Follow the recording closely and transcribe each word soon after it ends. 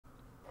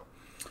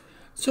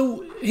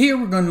So here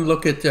we're going to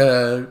look at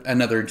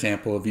another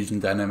example of using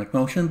dynamic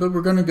motion, but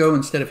we're going to go,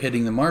 instead of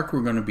hitting the mark,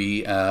 we're going to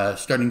be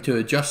starting to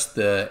adjust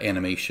the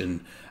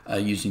animation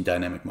using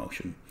dynamic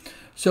motion.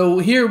 So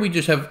here we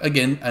just have,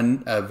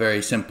 again, a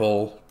very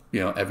simple,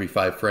 every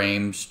 5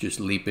 frames, just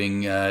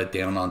leaping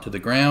down onto the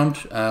ground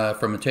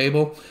from a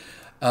table.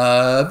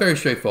 Very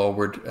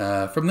straightforward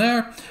from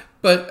there.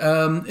 But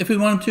if we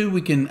wanted to,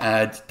 we can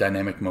add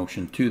dynamic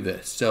motion to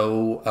this.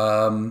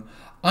 So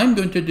I'm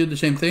going to do the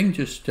same thing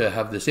just to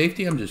have the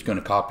safety. I'm just going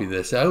to copy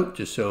this out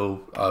just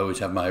so I always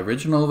have my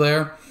original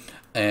there,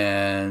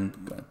 and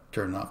I'm going to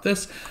turn off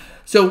this.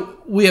 So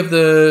we have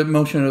the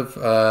motion of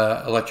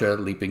Electra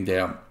leaping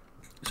down.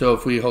 So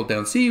if we hold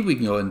down C, we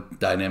can go in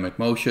dynamic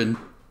motion,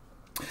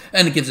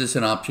 and it gives us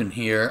an option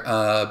here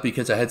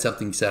because I had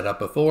something set up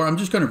before. I'm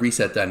just going to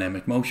reset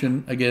dynamic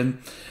motion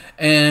again.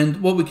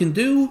 And what we can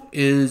do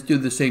is do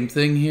the same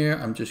thing here.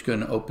 I'm just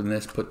going to open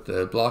this, put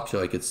the block so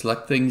I could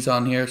select things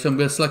on here. So I'm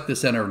going to select the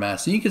center of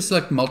mass. And you can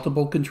select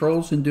multiple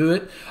controls and do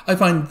it. I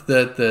find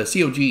that the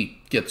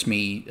COG gets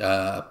me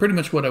pretty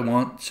much what I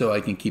want, so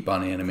I can keep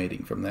on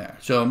animating from there.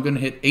 So I'm going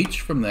to hit H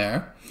from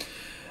there.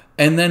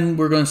 And then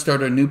we're going to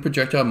start a new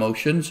projectile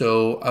motion.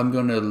 So I'm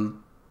going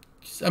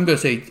to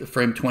say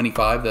frame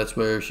 25, that's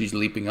where she's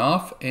leaping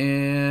off,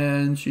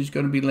 and she's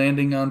going to be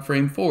landing on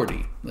frame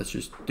 40. Let's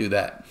just do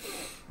that.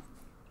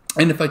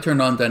 And if I turn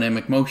on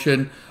dynamic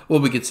motion,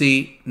 what we can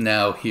see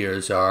now,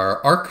 here's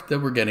our arc that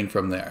we're getting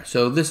from there.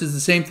 So this is the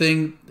same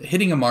thing,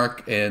 hitting a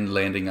mark and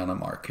landing on a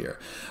mark here.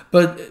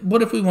 But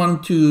what if we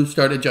wanted to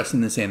start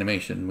adjusting this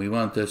animation? We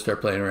wanted to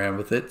start playing around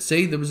with it.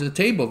 Say there was a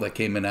table that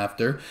came in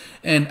after,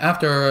 and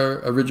after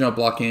our original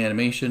blocking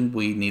animation,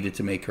 we needed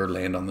to make her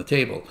land on the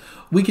table.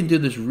 We can do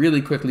this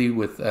really quickly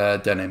with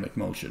dynamic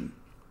motion.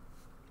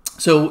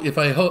 So if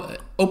I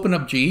open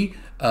up G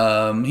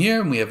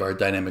here, and we have our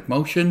dynamic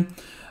motion,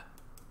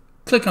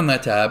 click on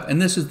that tab, and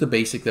this is the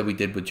basic that we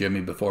did with Jimmy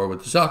before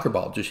with the soccer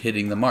ball, just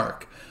hitting the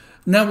mark.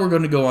 Now we're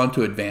going to go on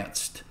to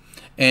advanced.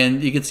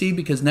 And you can see,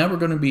 because now we're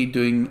going to be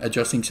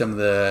adjusting some of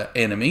the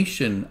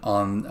animation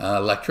on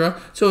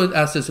Electra. So it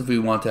asks us if we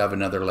want to have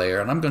another layer,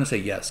 and I'm going to say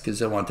yes,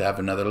 because I want to have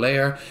another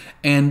layer.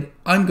 And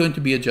I'm going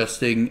to be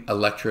adjusting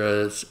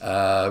Electra's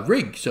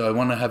rig. So I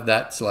want to have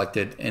that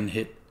selected and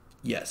hit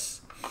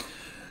yes.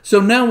 So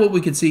now what we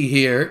can see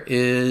here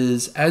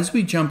is, as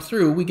we jump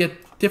through, we get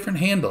different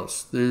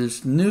handles.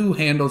 There's new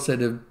handles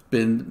that have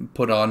been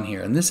put on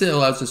here, and this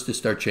allows us to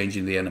start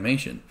changing the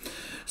animation.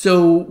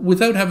 So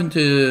without having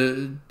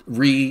to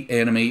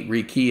reanimate,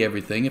 rekey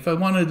everything, if I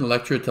wanted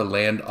Electra to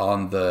land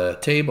on the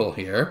table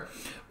here,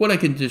 what I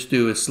can just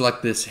do is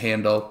select this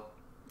handle,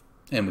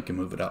 and we can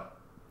move it up.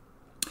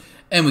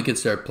 And we can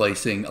start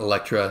placing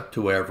Electra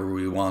to wherever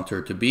we want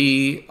her to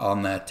be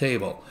on that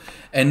table.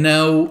 And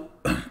now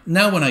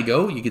when I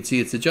go, you can see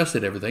it's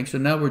adjusted everything. So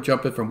now we're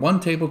jumping from one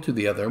table to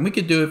the other. And we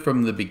could do it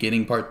from the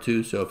beginning part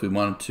too. So if we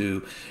wanted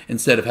to,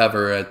 instead of have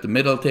her at the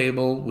middle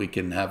table, we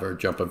can have her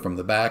jumping from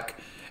the back.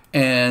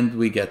 And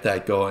we get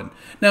that going.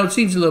 Now it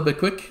seems a little bit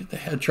quick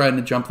trying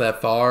to jump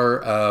that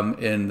far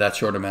in that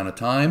short amount of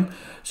time.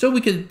 So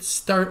we could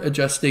start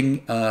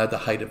adjusting the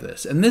height of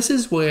this. And this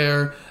is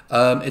where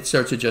it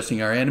starts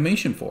adjusting our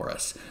animation for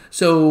us.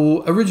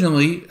 So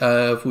originally,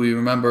 if we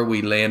remember,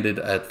 we landed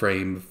at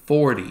frame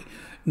 40.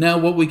 Now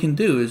what we can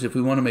do is, if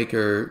we want to make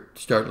her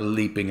start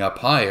leaping up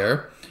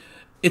higher,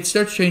 it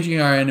starts changing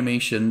our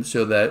animation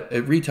so that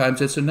it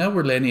retimes it. So now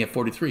we're landing at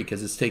 43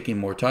 because it's taking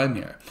more time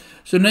here.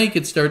 So now you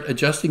could start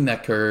adjusting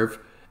that curve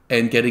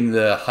and getting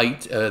the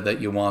height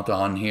that you want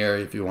on here.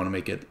 If you want to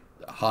make it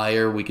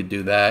higher, we could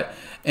do that.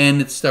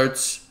 And it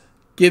starts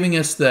giving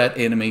us that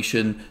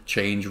animation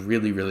change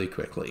really, really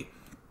quickly.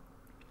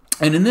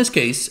 And in this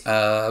case,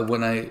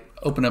 when I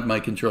open up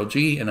my Control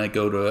G and I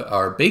go to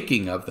our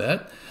baking of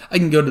that, I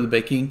can go to the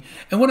baking.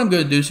 And what I'm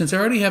going to do, since I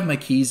already have my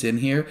keys in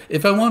here,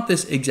 if I want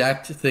this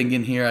exact thing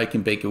in here, I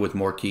can bake it with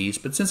more keys.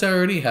 But since I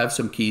already have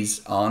some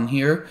keys on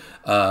here,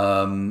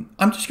 I'm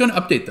just going to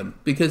update them.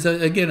 Because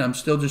again, I'm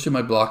still just in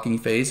my blocking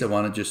phase. I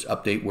want to just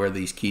update where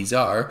these keys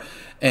are.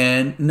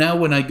 And now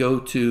when I go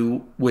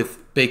to,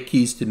 with bake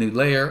keys to new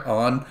layer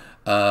on,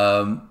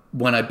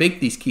 when I bake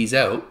these keys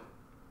out,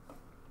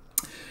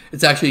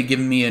 it's actually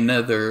giving me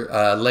another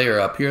layer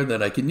up here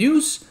that I can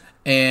use.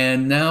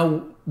 And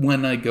now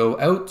when I go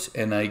out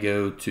and I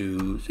go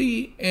to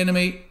see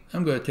animate,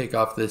 I'm going to take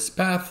off this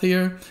path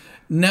here.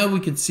 Now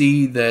we can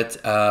see that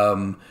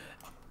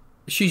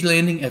she's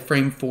landing at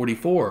frame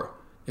 44.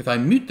 If I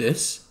mute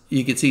this,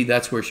 you can see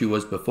that's where she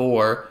was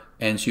before,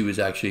 and she was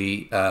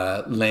actually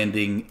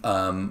landing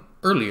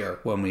earlier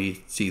when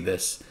we see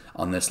this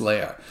on this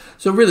layer.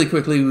 So really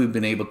quickly, we've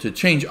been able to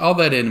change all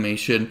that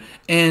animation.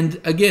 And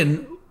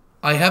again,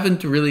 I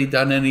haven't really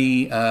done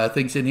any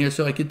things in here,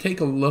 so I could take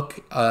a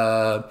look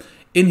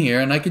in here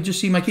and I could just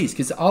see my keys,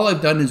 because all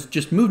I've done is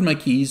just moved my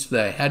keys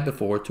that I had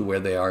before to where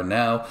they are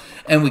now.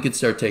 And we could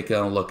start taking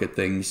a look at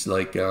things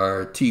like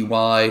our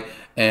TY,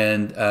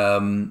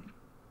 and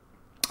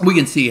we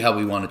can see how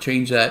we want to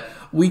change that.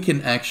 We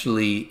can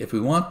actually, if we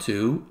want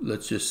to,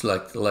 let's just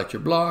select Electra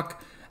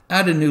block,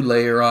 add a new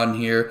layer on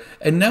here,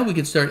 and now we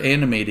can start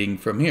animating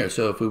from here.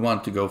 So if we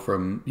want to go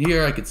from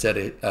here, I could set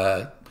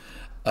a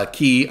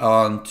key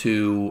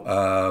onto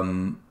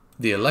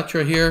the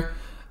Electra here.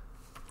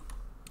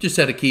 Just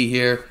set a key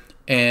here,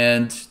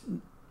 and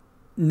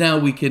now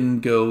we can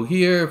go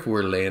here. If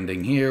we're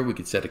landing here, we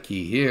could set a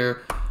key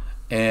here,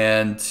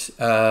 and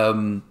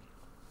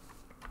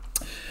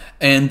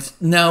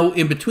now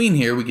in between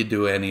here, we could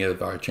do any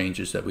of our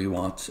changes that we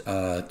want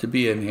to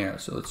be in here.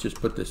 So let's just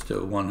put this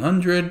to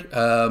 100.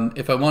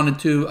 If I wanted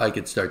to, I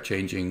could start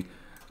changing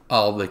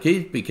all the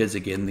keys, because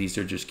again, these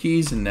are just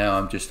keys, and now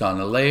I'm just on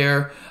a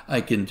layer.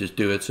 I can just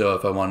do it. So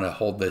if I want to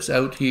hold this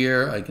out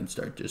here, I can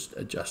start just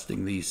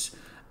adjusting these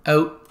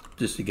out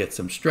just to get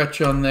some stretch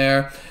on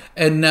there.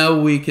 And now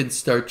we can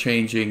start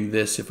changing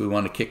this. If we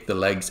want to kick the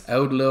legs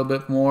out a little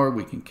bit more,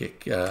 we can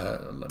kick,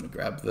 let me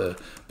grab the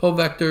pull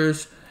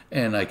vectors,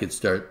 and I could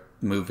start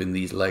moving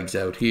these legs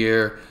out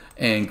here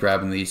and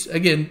grabbing these.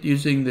 Again,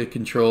 using the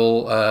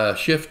control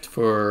shift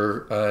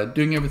for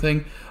doing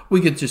everything. We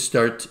could just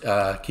start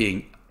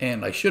keying.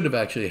 And I should have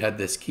actually had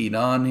this keyed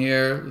on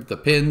here, the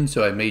pin,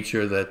 so I made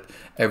sure that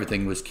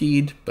everything was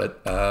keyed,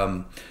 but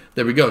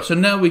there we go. So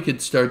now we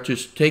could start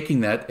just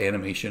taking that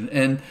animation,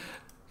 and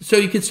so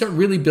you can start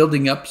really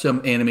building up some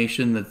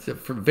animation that's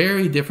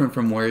very different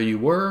from where you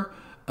were,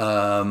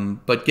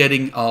 but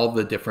getting all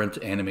the different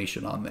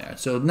animation on there.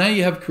 So now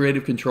you have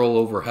creative control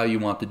over how you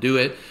want to do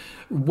it,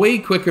 way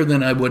quicker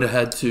than I would have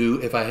had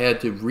to if I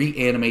had to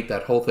reanimate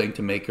that whole thing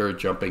to make her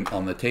jumping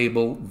on the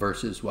table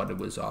versus what it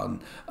was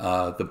on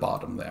the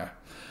bottom there.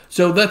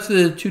 So that's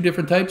the two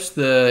different types,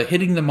 the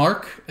hitting the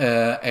mark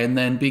and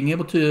then being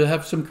able to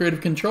have some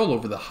creative control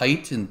over the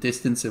height and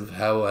distance of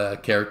how a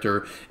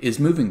character is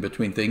moving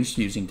between things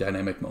using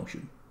dynamic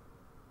motion.